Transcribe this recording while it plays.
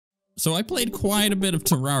So I played quite a bit of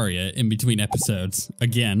Terraria in between episodes.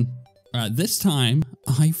 Again, this time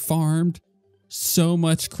I farmed so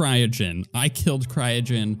much cryogen. I killed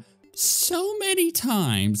cryogen so many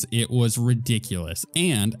times, it was ridiculous.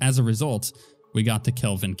 And as a result, we got the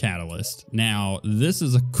Kelvin Catalyst. Now, this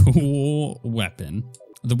is a cool weapon.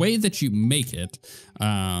 The way that you make it,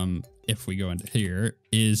 if we go into here,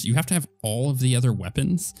 is you have to have all of the other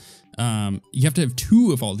weapons. You have to have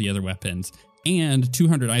 2 of all the other weapons and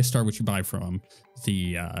 200 ice star, which you buy from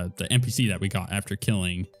the NPC that we got after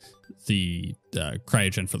killing the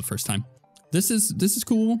cryogen for the first time. This is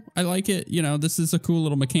cool. I like it. You know, this is a cool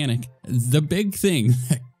little mechanic. The big thing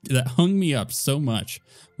that hung me up so much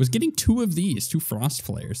was getting 2 of these, 2 frost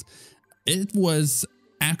flares. It was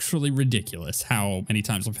actually ridiculous how many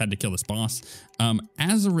times I've had to kill this boss.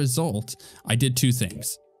 As a result, I did 2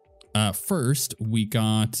 things. First, we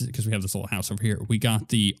got, because we have this little house over here, we got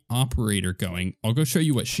the operator going. I'll go show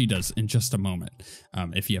you what she does in just a moment,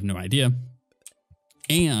 if you have no idea.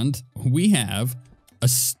 And we have a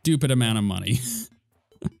stupid amount of money.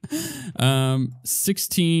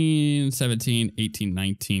 16, 17, 18,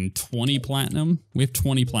 19, 20 platinum. We have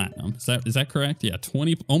 20 platinum. Is that correct? Yeah,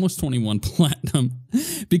 20, almost 21 platinum,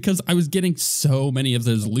 because I was getting so many of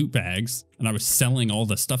those loot bags and I was selling all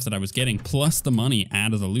the stuff that I was getting plus the money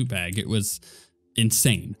out of the loot bag. It was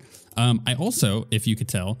insane. I also, if you could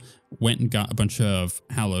tell, went and got a bunch of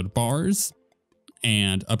hallowed bars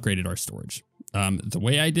and upgraded our storage. The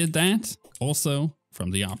way I did that also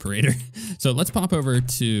from the operator. So let's pop over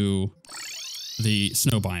to the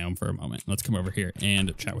snow biome for a moment. Let's come over here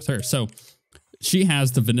and chat with her. So she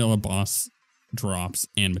has the vanilla boss drops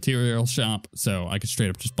and material shop. So I could straight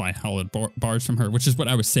up just buy hallowed bars from her, which is what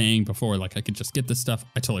I was saying before. Like I could just get this stuff.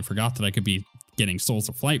 I totally forgot that I could be getting souls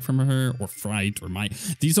of flight from her or fright or might.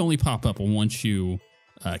 These only pop up once you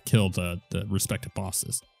kill the respective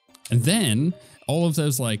bosses. And then all of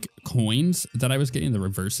those like coins that I was getting, the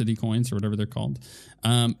reversity coins or whatever they're called,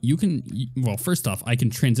 you can, well, first off, I can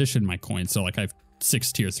transition my coins. So like I have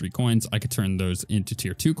 6 tier 3 coins. I could turn those into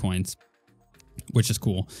tier 2 coins, which is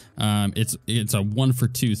cool. It's a 1 for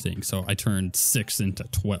 2 thing. So I turned 6 into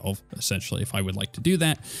 12 essentially if I would like to do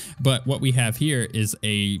that. But what we have here is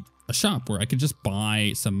a shop where I could just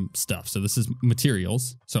buy some stuff. So this is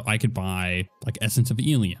materials. So I could buy like essence of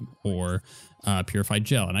helium or purified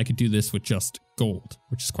gel. And I could do this with just gold,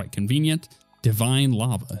 which is quite convenient. Divine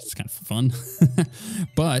lava. It's kind of fun.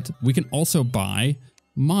 But we can also buy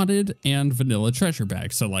modded and vanilla treasure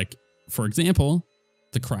bags. So like, for example,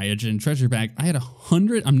 the cryogen treasure bag, I had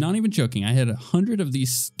 100, I'm not even joking, I had 100 of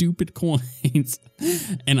these stupid coins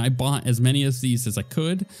and I bought as many of these as I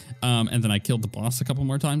could, and then I killed the boss a couple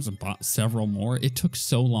more times and bought several more. It took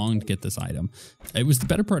so long to get this item. It was the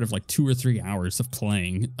better part of like 2 or 3 hours of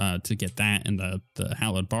playing to get that and the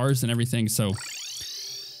hallowed bars and everything. So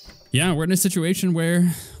yeah, we're in a situation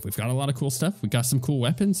where we've got a lot of cool stuff. We got some cool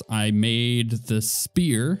weapons. I made the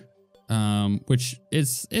spear, which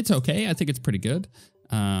it's okay. I think it's pretty good.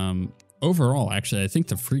 Overall, actually, I think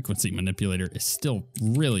the frequency manipulator is still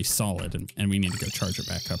really solid, and we need to go charge it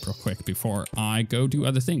back up real quick before I go do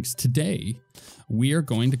other things. Today, we are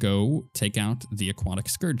going to go take out the Aquatic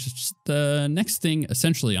Scourge. It's just the next thing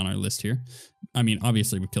essentially on our list here. I mean,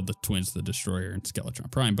 obviously we killed the twins, the Destroyer and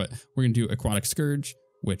Skeletron Prime, but we're going to do Aquatic Scourge,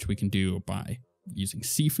 which we can do by using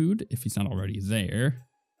seafood if he's not already there.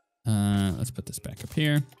 Let's put this back up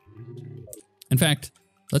here. In fact,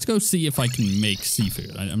 let's go see if I can make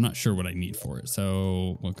seafood. I'm not sure what I need for it.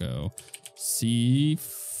 So we'll go seafood.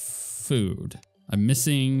 I'm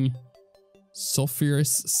missing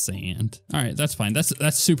sulphurous sand. All right, that's fine.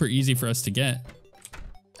 That's super easy for us to get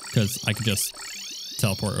because I could just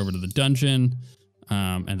teleport over to the dungeon,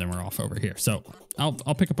 and then we're off over here. So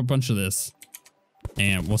I'll pick up a bunch of this,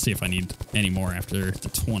 and we'll see if I need any more after the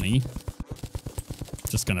 20.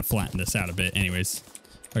 Just gonna flatten this out a bit, anyways.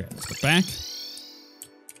 Okay, let's go back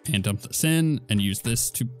and dump this in and use this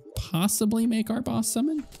to possibly make our boss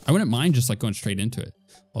summon. I wouldn't mind just like going straight into it,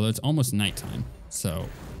 although it's almost nighttime. So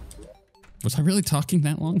was I really talking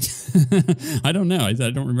that long? I don't know. I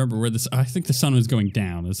don't remember where this, I think the sun was going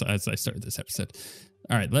down as I started this episode.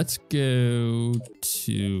 All right, let's go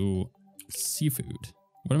to seafood.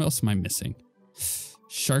 What else am I missing?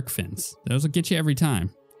 Shark fins. Those will get you every time.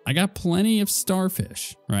 I got plenty of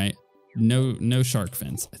starfish, right? No shark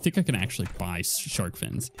fins. I think I can actually buy shark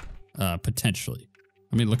fins, potentially.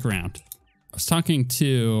 Let me look around. I was talking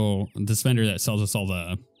to this vendor that sells us all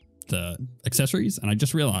the accessories, and I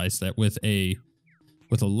just realized that with a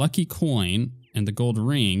lucky coin and the gold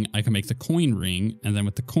ring, I can make the coin ring, and then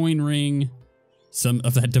with the coin ring, some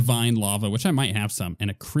of that divine lava, which I might have some, and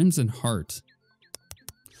a crimson heart.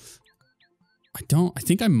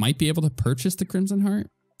 think I might be able to purchase the Crimson Heart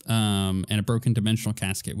and a broken dimensional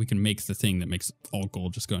casket. We can make the thing that makes all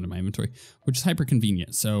gold just go into my inventory, which is hyper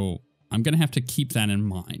convenient. So I'm going to have to keep that in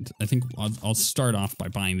mind. I think I'll start off by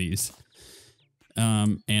buying these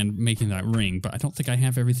and making that ring, but I don't think I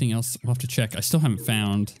have everything else. I'll have to check. I still haven't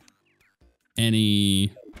found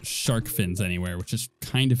any shark fins anywhere, which is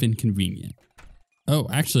kind of inconvenient. Oh,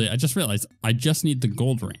 actually, I just realized I just need the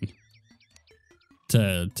gold ring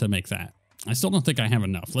to make that. I still don't think I have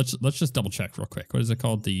enough. Let's just double check real quick. What is it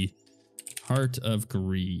called? The Heart of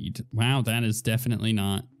Greed. Wow, that is definitely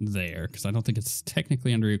not there because I don't think it's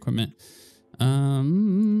technically under equipment.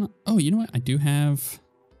 Oh, you know what? I do have.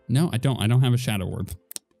 No, I don't. I don't have a shadow orb.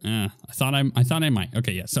 I thought I might.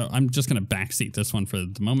 Okay, yeah. So I'm just gonna backseat this one for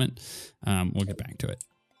the moment. We'll get back to it.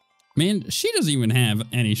 Man, she doesn't even have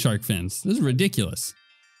any shark fins. This is ridiculous.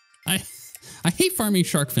 I hate farming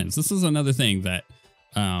shark fins. This is another thing that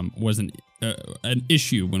was an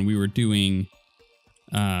issue when we were doing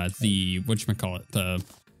the whatchamacallit, the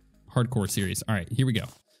hardcore series. All right, here we go.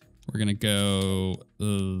 We're gonna go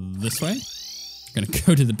this way. We're gonna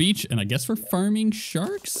go to the beach, and I guess we're farming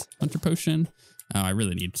sharks. Hunter potion. Oh, I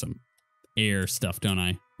really need some air stuff, don't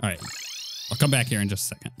I? All right, I'll come back here in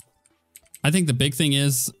just a second. I think the big thing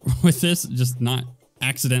is with this, just not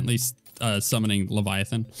accidentally summoning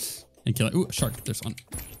Leviathan and killing. Ooh, a shark! There's one.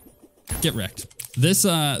 Get wrecked. This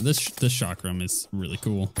shock room is really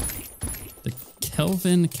cool. The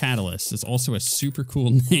Kelvin Catalyst is also a super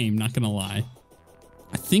cool name. Not gonna lie.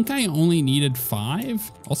 I think I only needed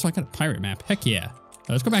 5. Also, I got a pirate map. Heck yeah.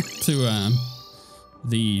 Let's go back to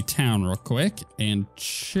the town real quick and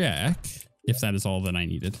check if that is all that I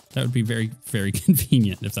needed. That would be very, very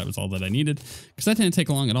convenient if that was all that I needed, because that didn't take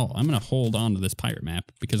long at all. I'm going to hold on to this pirate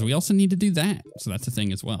map because we also need to do that. So that's a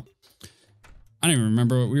thing as well. I don't even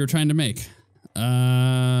remember what we were trying to make.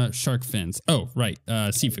 Shark fins. Oh, right.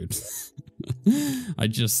 Seafood. I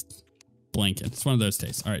just blanket. It's one of those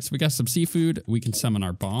days. All right, so we got some seafood. We can summon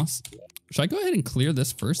our boss. Should I go ahead and clear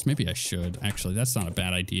this first? Maybe I should. Actually, that's not a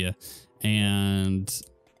bad idea. And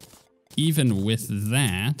even with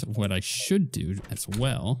that, what I should do as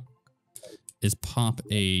well is pop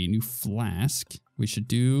a new flask. We should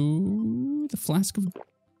do the flask of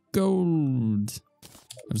gold.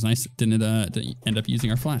 That was nice. Didn't end up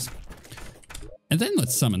using our flask. And then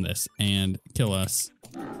let's summon this and kill us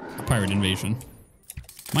a pirate invasion.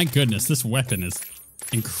 My goodness, this weapon is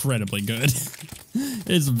incredibly good.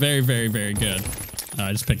 It's very, very, very good.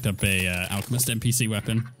 I just picked up a alchemist NPC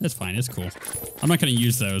weapon. That's fine. It's cool. I'm not going to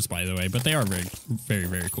use those, by the way, but they are very, very,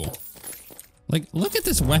 very cool. Like, look at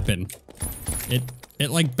this weapon. It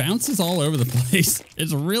like bounces all over the place.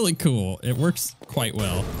 It's really cool. It works quite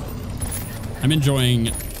well. I'm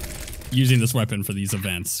enjoying using this weapon for these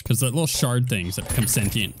events because the little shard things that become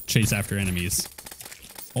sentient chase after enemies.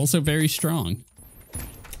 Also very strong.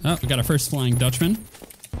 Oh, we got our first Flying Dutchman.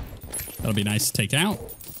 That'll be nice to take out.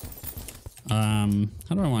 How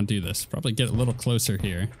do I want to do this? Probably get a little closer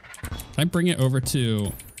here. Can I bring it over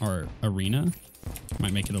to our arena?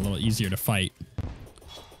 Might make it a little easier to fight.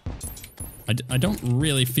 I don't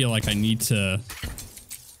really feel like I need to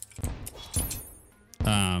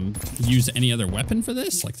use any other weapon for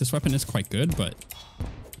this. Like, this weapon is quite good, but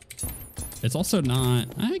it's also not.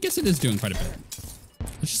 I guess it is doing quite a bit.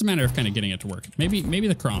 It's just a matter of kind of getting it to work. Maybe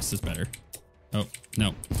the cross is better. Oh,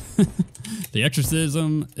 no. The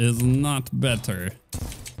exorcism is not better.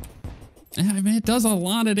 I mean, it does a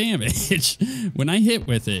lot of damage. When I hit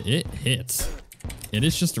with it, it hits. It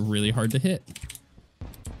is just really hard to hit.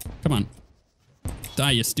 Come on.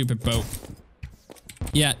 Die, you stupid boat.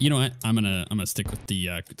 Yeah, you know what? I'm gonna stick with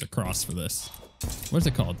the cross for this. What is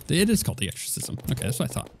it called? It is called the exorcism. Okay, that's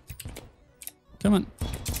what I thought. Come on.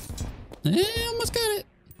 Almost got it.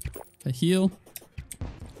 A heal.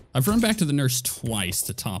 I've run back to the nurse twice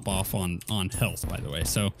to top off on health, by the way.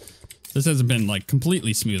 So this hasn't been like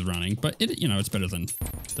completely smooth running, but it's better than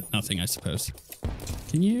nothing, I suppose.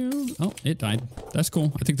 Can you? Oh, it died. That's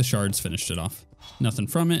cool. I think the shards finished it off. Nothing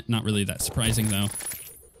from it. Not really that surprising though.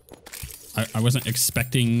 I wasn't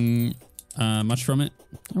expecting much from it.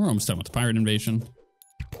 We're almost done with the pirate invasion,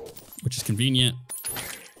 which is convenient.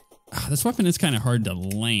 This weapon is kind of hard to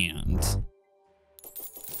land.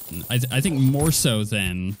 I think more so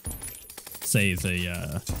than, say,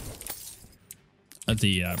 the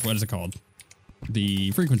what is it called?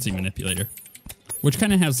 The frequency manipulator, which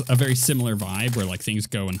kind of has a very similar vibe where like things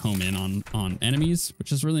go and home in on enemies,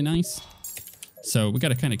 which is really nice. So we got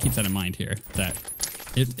to kind of keep that in mind here. That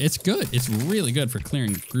it's good. It's really good for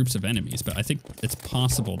clearing groups of enemies, but I think it's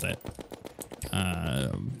possible that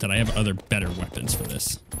I have other better weapons for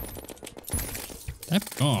this.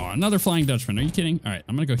 Oh, another Flying Dutchman. Are you kidding? All right,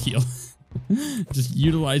 I'm gonna go heal. Just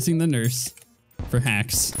utilizing the nurse for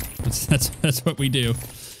hacks. That's what we do.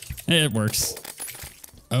 It works.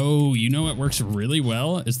 Oh, you know what works really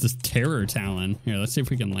well is this Terror Talon. Here, let's see if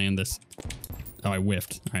we can land this. Oh, I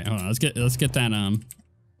whiffed. All right, hold on. Let's get that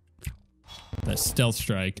that stealth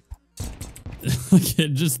strike. Look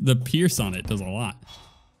at just the pierce on it does a lot.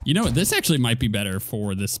 You know what? This actually might be better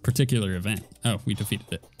for this particular event. Oh, we defeated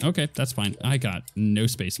it. Okay, that's fine. I got no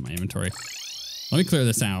space in my inventory. Let me clear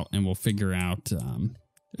this out and we'll figure out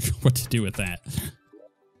what to do with that.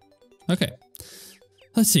 Okay.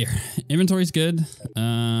 Let's see here. Inventory's good.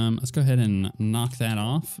 Let's go ahead and knock that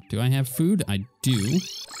off. Do I have food? I do.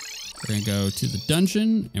 We're gonna go to the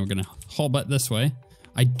dungeon and we're gonna haul butt this way.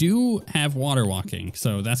 I do have water walking,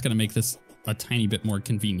 so that's gonna make this a tiny bit more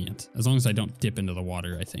convenient. As long as I don't dip into the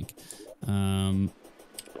water, I think. I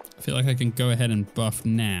feel like I can go ahead and buff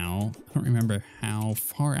now. I don't remember how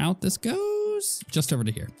far out this goes. Just over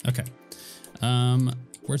to here. Okay.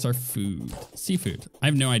 Where's our food? Seafood. I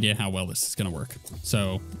have no idea how well this is gonna work.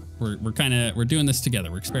 So we're doing this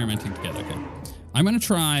together. We're experimenting together. Okay. I'm gonna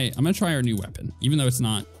try our new weapon, even though it's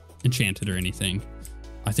not enchanted or anything.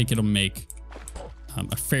 I think it'll make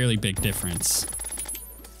a fairly big difference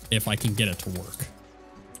if I can get it to work.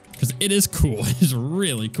 Because it is cool. It is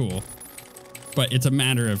really cool. But it's a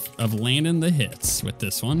matter of landing the hits with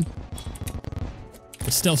this one.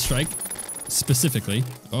 The stealth strike. Specifically.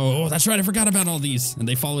 Oh, that's right. I forgot about all these. And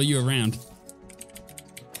they follow you around.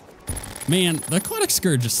 Man, the Aquatic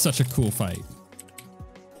Scourge is such a cool fight.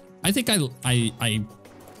 I think I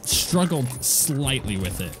struggled slightly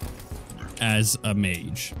with it as a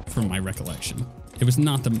mage, from my recollection. It was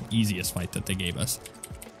not the easiest fight that they gave us.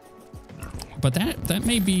 But that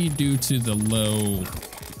may be due to the low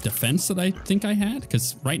defense that I think I had.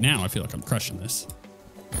 Because right now, I feel like I'm crushing this.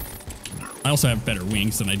 I also have better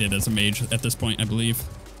wings than I did as a mage at this point, I believe.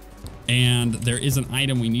 And there is an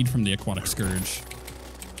item we need from the Aquatic Scourge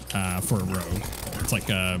for a rogue. It's like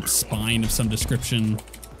a spine of some description.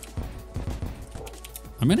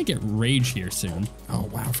 I'm gonna get rage here soon. Oh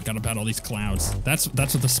wow, I forgot about all these clouds. That's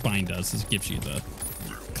what the spine does, is it gives you the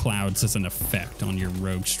clouds as an effect on your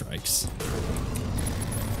rogue strikes.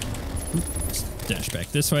 Let's dash back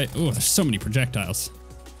this way. Oh, there's so many projectiles.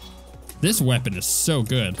 This weapon is so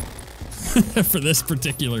good. For this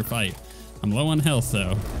particular fight. I'm low on health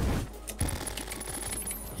though.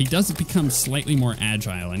 He does become slightly more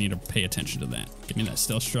agile. I need to pay attention to that. Give me that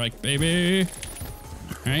stealth strike, baby.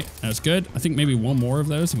 All right, that was good. I think maybe one more of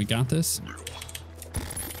those and we got this.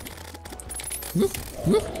 Whoop,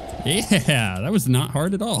 whoop. Yeah, that was not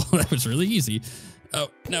hard at all. That was really easy. Oh,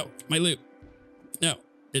 no, my loot. No,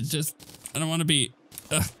 it's just, I don't want to be,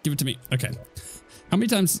 give it to me. Okay. How many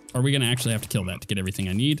times are we gonna actually have to kill that to get everything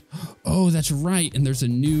I need? Oh, that's right, and there's a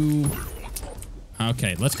new...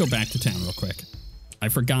 Okay, let's go back to town real quick. I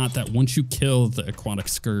forgot that once you kill the Aquatic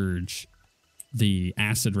Scourge, the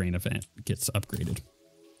Acid Rain event gets upgraded.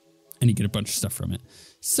 And you get a bunch of stuff from it.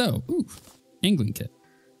 So, ooh, angling kit.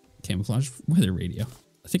 Camouflage weather radio.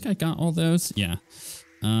 I think I got all those, yeah.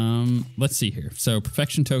 Let's see here. So,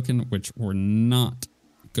 perfection token, which we're not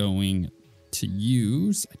going to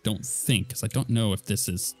use, I don't think, because I don't know if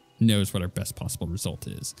this knows what our best possible result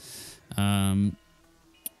is.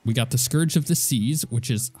 We got the Scourge of the Seas, which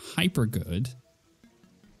is hyper good,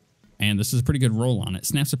 and this is a pretty good roll on it.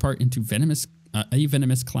 Snaps apart into a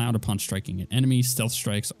venomous cloud upon striking an enemy. Stealth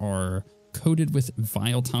strikes are coated with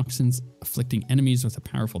vile toxins, afflicting enemies with a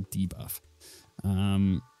powerful debuff.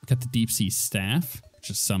 We got the Deep Sea Staff, which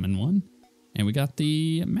is summon one, and we got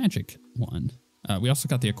the magic one. We also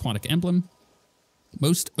got the Aquatic Emblem.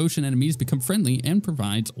 Most ocean enemies become friendly and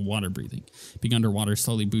provides water breathing. Being underwater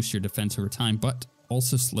slowly boosts your defense over time, but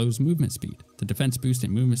also slows movement speed. The defense boost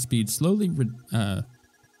and movement speed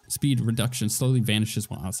speed reduction slowly vanishes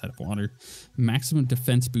while outside of water. Maximum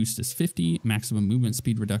defense boost is 50. Maximum movement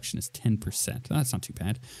speed reduction is 10%. That's not too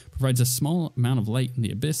bad. Provides a small amount of light in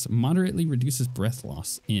the abyss. Moderately reduces breath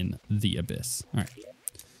loss in the abyss. All right,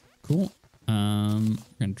 cool. We're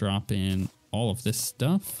gonna drop in all of this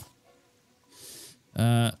stuff.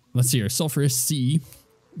 Let's see here. Sulphurous Sea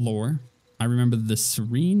lore. I remember the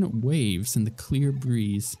serene waves and the clear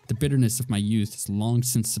breeze. The bitterness of my youth has long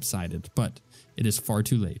since subsided, but it is far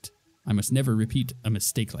too late. I must never repeat a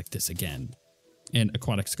mistake like this again. And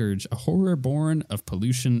Aquatic Scourge, a horror born of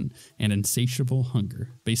pollution and insatiable hunger.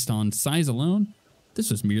 Based on size alone, this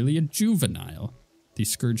was merely a juvenile. These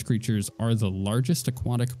scourge creatures are the largest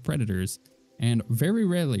aquatic predators, and very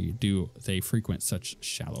rarely do they frequent such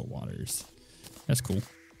shallow waters. That's cool.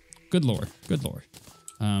 Good lore. Good lore.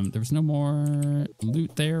 There was no more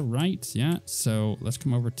loot there, right? Yeah, so let's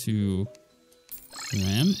come over to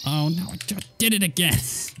them. Oh no, I just did it again.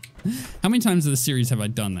 How many times in the series have I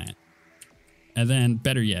done that? And then,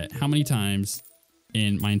 better yet, how many times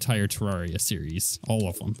in my entire Terraria series, all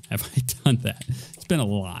of them, have I done that? It's been a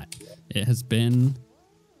lot. It has been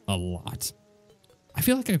a lot. I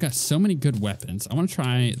feel like I've got so many good weapons. I want to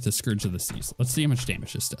try the Scourge of the Seas. Let's see how much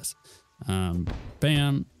damage this does.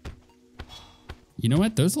 Bam. You know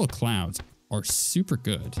what? Those little clouds are super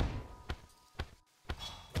good.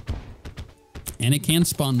 And it can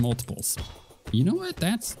spawn multiples. You know what?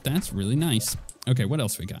 That's really nice. Okay, what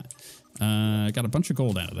else we got? Got a bunch of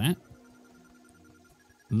gold out of that.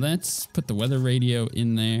 Let's put the weather radio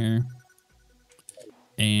in there.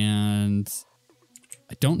 And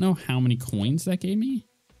I don't know how many coins that gave me.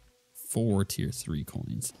 4 tier 3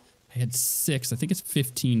 coins. I had 6. I think it's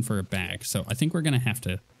 15 for a bag. So I think we're going to have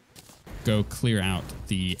to go clear out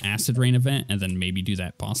the acid rain event and then maybe do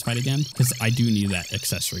that boss fight again. Because I do need that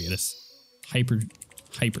accessory. It is hyper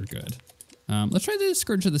good. Let's try the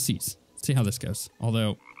Scourge of the Seas. See how this goes.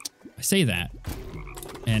 Although I say that,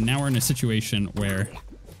 and now we're in a situation where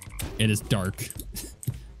it is dark.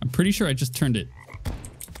 I'm pretty sure I just turned it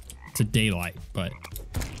to daylight, but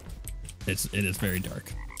it is very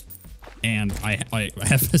dark. And I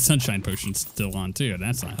have the sunshine potion still on too, and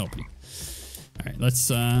that's not helping. All right, let's,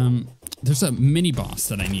 there's a mini boss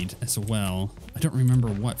that I need as well. I don't remember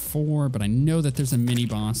what for, but I know that there's a mini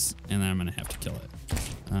boss, and I'm gonna have to kill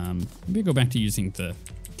it. Maybe go back to using the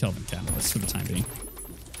Kelvin catalyst for the time being.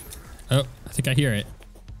 Oh, I think I hear it.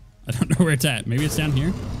 I don't know where it's at. Maybe it's down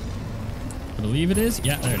here. I believe it is.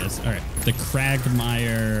 Yeah, there it is. All right, the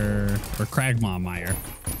Cragmire or Cragmaw-mire.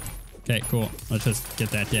 Okay, cool. Let's just get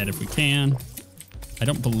that dead if we can. I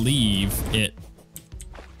don't believe it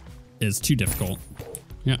is too difficult.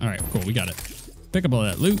 Yeah, all right, cool. We got it. Pick up all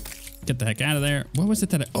that loot. Get the heck out of there. What was it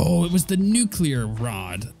that oh, it was the nuclear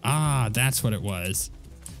rod. Ah, that's what it was.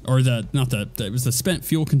 Or it was the spent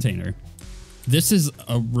fuel container. This is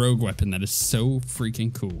a rogue weapon that is so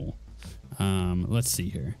freaking cool. Let's see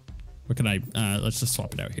here. What can I, let's just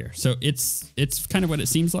swap it out here. So it's kind of what it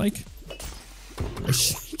seems like.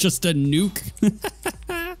 Just a nuke.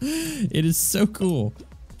 It is so cool.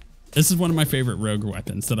 This is one of my favorite rogue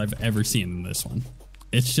weapons that I've ever seen in this one.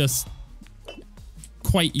 It's just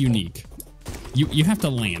quite unique. You have to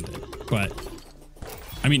land it, but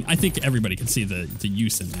I mean, I think everybody can see the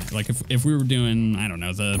use in that. Like if we were doing, I don't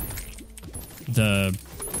know, the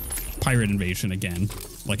pirate invasion again,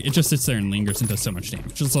 like it just sits there and lingers and does so much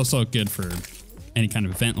damage. It's also good for any kind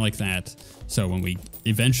of event like that. So when we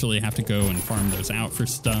eventually have to go and farm those out for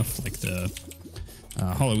stuff like the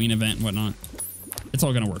Halloween event and whatnot, it's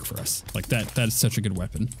all gonna work for us. Like that is such a good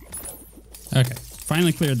weapon. Okay,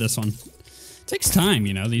 finally cleared this one. It takes time,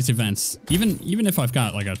 you know, these events. Even if I've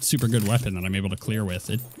got like a super good weapon that I'm able to clear with,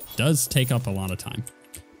 it does take up a lot of time.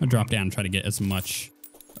 I'm gonna drop down and try to get as much.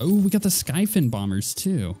 Oh, we got the Skyfin bombers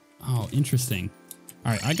too. Oh, interesting.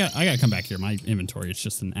 All right, I gotta come back here. My inventory is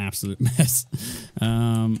just an absolute mess.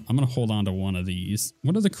 I'm gonna hold on to one of these.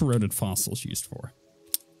 What are the corroded fossils used for?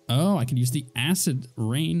 Oh, I could use the acid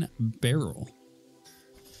rain barrel.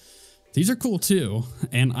 These are cool too,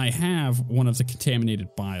 and I have one of the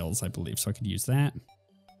contaminated biles, I believe, so I could use that.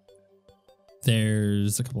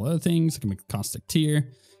 There's a couple other things. I can make a caustic tear.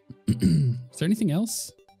 Is there anything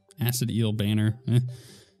else? Acid eel banner.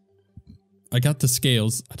 I got the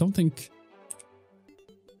scales. I don't think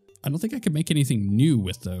I could make anything new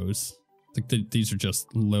with those. I think these are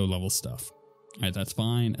just low level stuff. All right, that's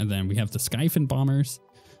fine. And then we have the Skyfin bombers.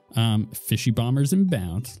 Fishy bombers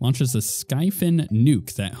inbound. Launches a Skyfin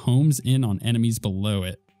nuke that homes in on enemies below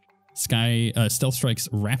it. Stealth strikes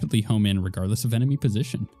rapidly home in regardless of enemy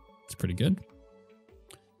position. It's pretty good.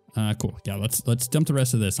 Cool. Yeah, let's dump the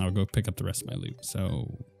rest of this and I'll go pick up the rest of my loot.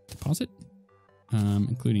 So deposit,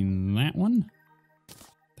 including that one.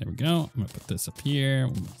 There we go. I'm gonna put this up here.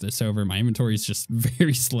 We'll move this over. My inventory is just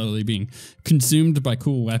very slowly being consumed by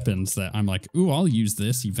cool weapons that I'm like, ooh, I'll use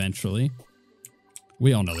this eventually.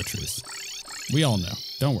 We all know the truth. We all know.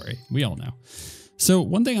 Don't worry. We all know. So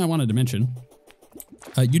one thing I wanted to mention,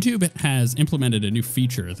 YouTube has implemented a new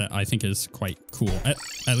feature that I think is quite cool.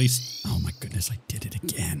 At least, oh my goodness, I did it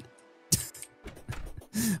again.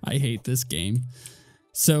 I hate this game.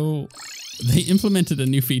 So they implemented a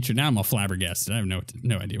new feature. Now I'm all flabbergasted. I have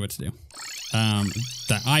no idea what to do.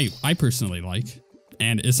 That I personally like,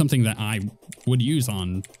 and is something that I would use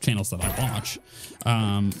on channels that I watch.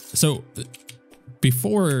 So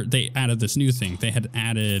before they added this new thing, they had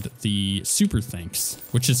added the super thanks,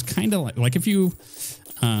 which is kind of like if you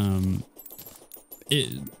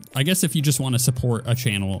I guess if you just want to support a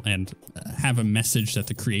channel and have a message that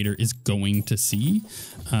the creator is going to see,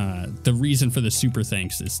 the reason for the super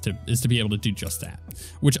thanks is to be able to do just that,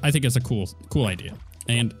 which I think is a cool idea,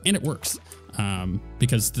 and it works.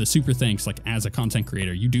 Because the super thanks, like as a content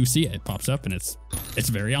creator, you do see it, it pops up, and it's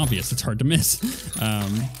very obvious. It's hard to miss,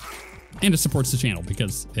 and it supports the channel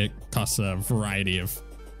because it costs a variety of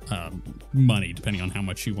money depending on how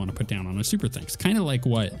much you want to put down on a super thanks. Kind of like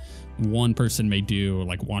what one person may do,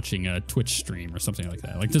 like watching a Twitch stream or something like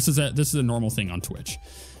that. Like this is a normal thing on Twitch,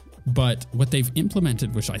 but what they've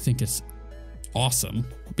implemented, which I think is awesome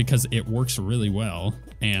because it works really well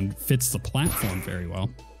and fits the platform very well,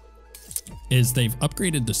 is they've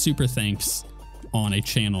upgraded the super thanks on a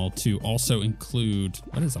channel to also include,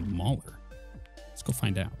 what is a mauler? Let's go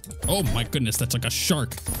find out. Oh my goodness, that's like a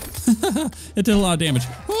shark. It did a lot of damage.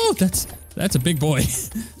 Oh, that's a big boy.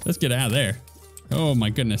 Let's get out of there. Oh my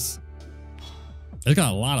goodness. It's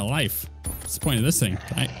got a lot of life. What's the point of this thing?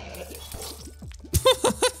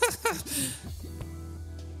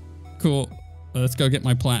 Cool. Let's go get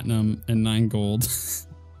my platinum and 9 gold.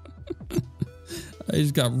 I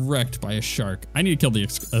just got wrecked by a shark. I need to kill the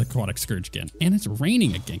Aquatic Scourge again. And it's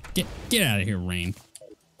raining again. Get out of here, rain.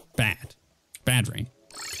 Bad rain.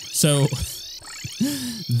 So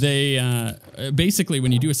they basically,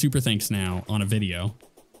 when you do a super thanks now on a video,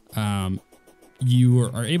 you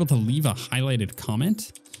are able to leave a highlighted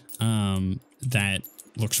comment that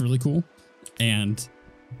looks really cool. And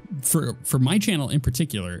for my channel in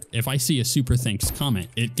particular, if I see a super thanks comment,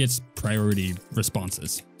 it gets priority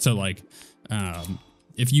responses. So like,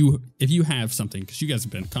 if you have something, because you guys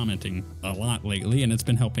have been commenting a lot lately and it's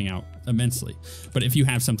been helping out immensely, but if you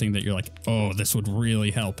have something that you're like, oh, this would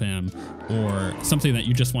really help him, or something that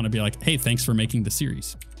you just want to be like, hey, thanks for making the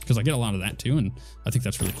series, because I get a lot of that too, and I think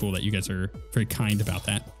that's really cool that you guys are very kind about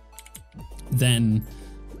that, then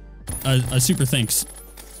a super thanks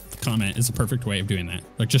comment is a perfect way of doing that.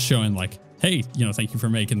 Like just showing like, hey, thank you for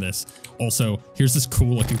making this. Also, here's this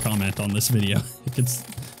cool looking comment on this video. It's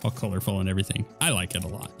all colorful and everything. I like it a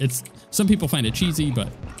lot. Some people find it cheesy, but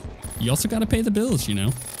you also got to pay the bills,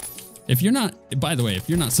 If you're not, by the way, if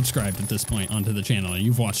you're not subscribed at this point onto the channel and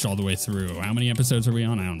you've watched all the way through, how many episodes are we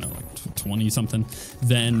on? I don't know, like 20 something.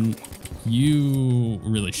 Then you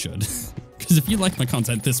really should. Because if you like my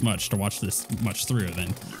content this much to watch this much through,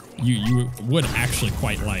 then you would actually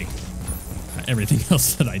quite like everything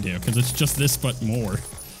else that I do, because it's just this but more.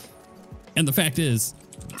 And the fact is,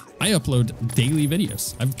 I upload daily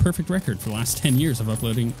videos. I have a perfect record for the last 10 years of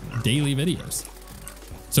uploading daily videos.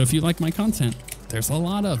 So if you like my content, there's a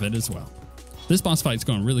lot of it as well. This boss fight's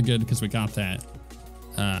going really good because we got that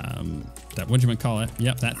whatchamacallit?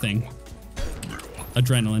 Yep, that thing.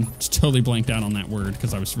 Adrenaline. Just totally blanked out on that word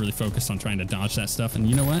because I was really focused on trying to dodge that stuff. And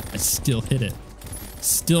you know what? I still hit it.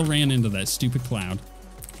 Still ran into that stupid cloud.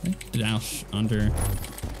 Dash under,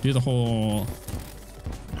 do the whole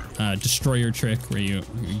destroyer trick where you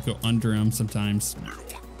go under him sometimes.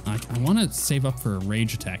 I want to save up for a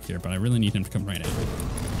rage attack here, but I really need him to come right at me.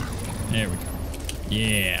 There we go.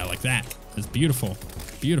 Yeah, like that. That's beautiful.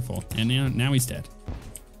 Beautiful. And now he's dead.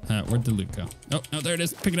 Where'd the loot go? Oh, no, there it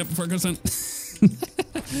is. Pick it up before it goes in.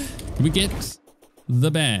 Did we get the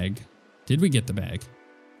bag? Did we get the bag?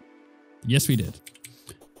 Yes, we did.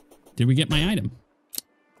 Did we get my item?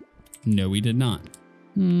 No, we did not.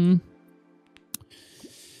 That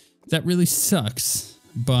really sucks,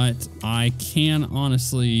 but I can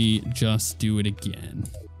honestly just do it again.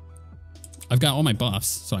 I've got all my buffs,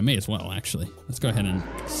 so I may as well, actually. Let's go ahead and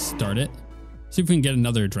start it. See if we can get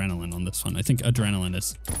another adrenaline on this one. I think adrenaline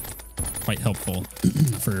is quite helpful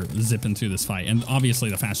for zipping through this fight. And obviously,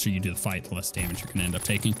 the faster you do the fight, the less damage you're going to end up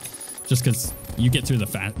taking. Just because you get through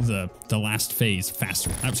the last phase faster.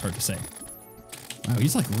 That was hard to say. Wow,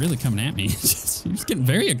 he's like really coming at me. He's getting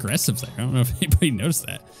very aggressive there. I don't know if anybody noticed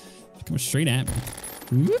that. He's coming straight at me.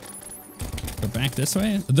 Whoop. Go back this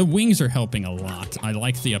way. The wings are helping a lot. I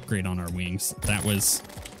like the upgrade on our wings. That was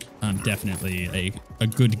definitely a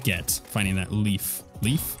good get. Finding that leaf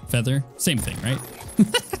feather, same thing, right?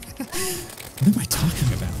 What am I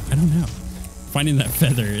talking about? I don't know. Finding that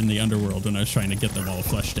feather in the underworld when I was trying to get them all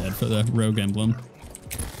flesh dead for the rogue emblem.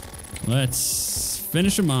 Let's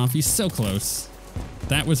finish him off. He's so close.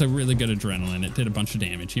 That was a really good adrenaline. It did a bunch of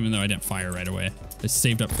damage, even though I didn't fire right away. I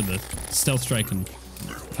saved up for the stealth strike, and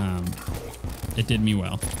it did me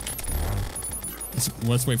well.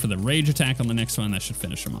 Let's wait for the rage attack on the next one. That should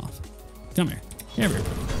finish him off. Come here. Here we go.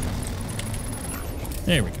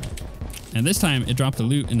 There we go. And this time, it dropped the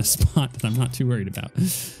loot in a spot that I'm not too worried about.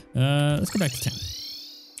 Let's go back to town.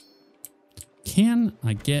 Can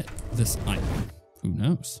I get this item? Who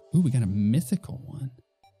knows? Ooh, we got a mythical one.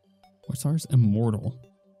 What's ours? Immortal.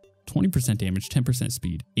 20% damage, 10%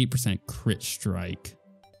 speed, 8% crit strike,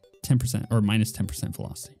 10% or minus 10%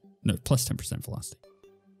 velocity. No, plus 10% velocity.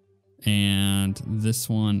 And this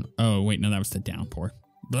one, oh, wait, no, that was the downpour.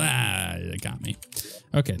 Blah, that got me.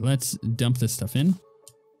 Okay, let's dump this stuff in.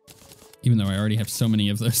 Even though I already have so many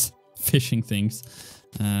of those fishing things.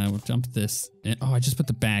 We'll dump this in. Oh, I just put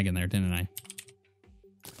the bag in there, didn't I?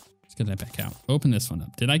 Let's get that back out. Open this one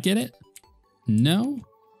up. Did I get it? No?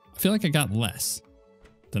 I feel like I got less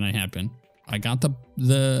than I had been. I got the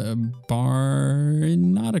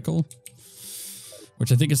barnacle,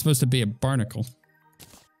 which I think is supposed to be a barnacle.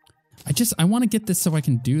 I want to get this so I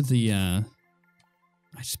can do the, I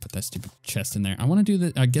just put that stupid chest in there. I want to do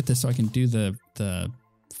the, get this so I can do the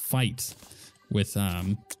fight with,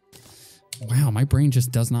 wow, my brain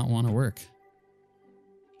just does not want to work.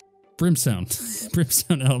 Brimstone,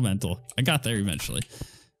 Brimstone Elemental. I got there eventually.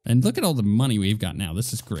 And look at all the money we've got now.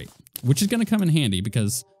 This is great, which is going to come in handy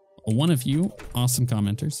because one of you awesome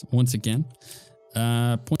commenters, once again,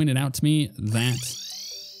 pointed out to me that,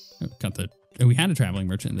 we had a traveling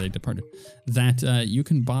merchant and they departed, that you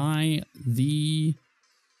can buy the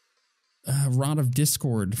Rod of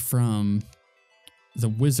Discord from the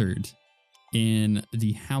wizard in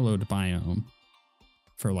the Hallowed biome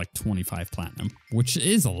for like 25 platinum, which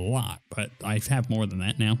is a lot, but I have more than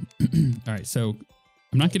that now. All right, so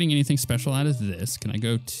I'm not getting anything special out of this. Can I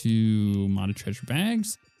go to modded treasure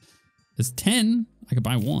bags? There's 10. I could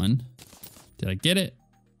buy one. Did I get it?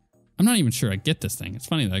 I'm not even sure I get this thing. It's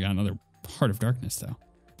funny that I got another Heart of Darkness, though.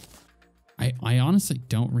 I honestly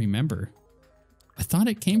don't remember. I thought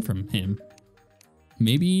it came from him.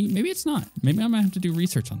 Maybe it's not. Maybe I might have to do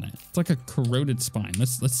research on that. It's like a corroded spine.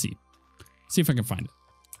 Let's see. See if I can find it.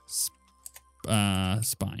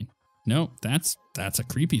 Spine. No, that's a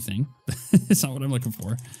creepy thing. It's not what I'm looking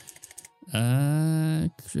for.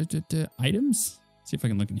 Items? See if I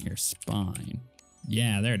can look in here. Spine.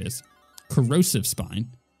 Yeah, there it is. Corrosive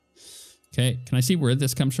spine. Okay, can I see where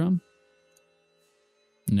this comes from?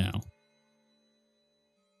 No.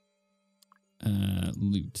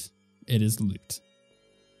 Loot. It is loot.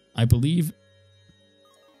 I believe.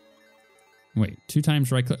 Wait, 2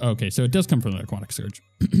 times right click. Okay, so it does come from the Aquatic Scourge.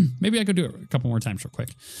 Maybe I could do it a couple more times real quick.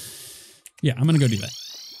 Yeah, I'm gonna go do that.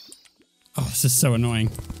 Oh, this is so annoying.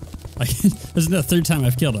 Like, this is the 3rd time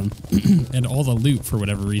I've killed him. And all the loot, for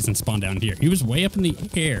whatever reason, spawned down here. He was way up in the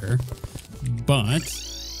air, but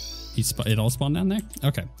it all spawned down there?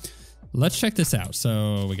 Okay. Let's check this out.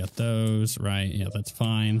 So we got those, right? Yeah, that's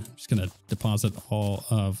fine. I'm just gonna deposit all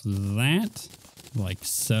of that, like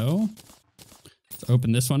so. Let's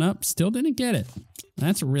open this one up. Still didn't get it.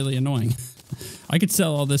 That's really annoying. I could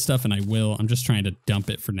sell all this stuff and I will. I'm just trying to dump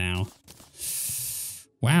it for now.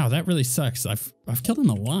 Wow, that really sucks. I've killed him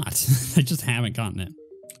a lot. I just haven't gotten it.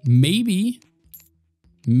 Maybe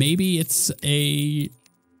it's a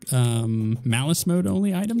malice mode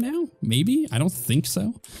only item now. Maybe. I don't think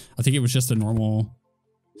so. I think it was just a normal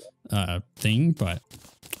thing, but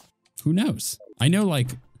who knows? I know, like,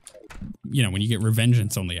 you know, when you get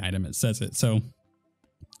revengeance only item, it says it. So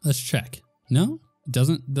let's check. No, it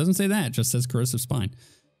doesn't say that. It just says corrosive spine.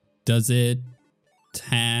 Does it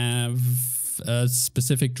have a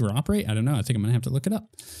specific drop rate? I don't know. I think I'm gonna have to look it up.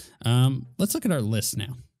 Let's look at our list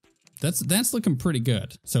now. That's looking pretty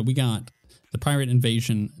good. So we got the pirate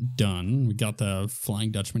invasion done. We got the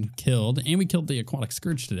Flying Dutchman killed, and we killed the Aquatic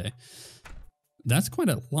Scourge today. That's quite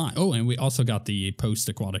a lot. Oh, and we also got the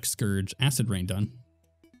post-Aquatic Scourge Acid Rain done.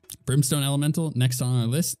 Brimstone Elemental, next on our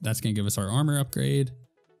list. That's going to give us our armor upgrade.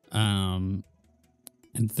 And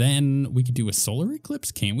then we could do a solar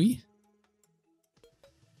eclipse, can we?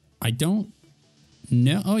 I don't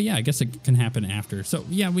know. Oh, yeah, I guess it can happen after. So,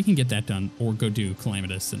 yeah, we can get that done or go do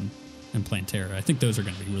Calamitous and Plantera. I think those are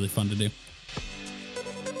going to be really fun to do.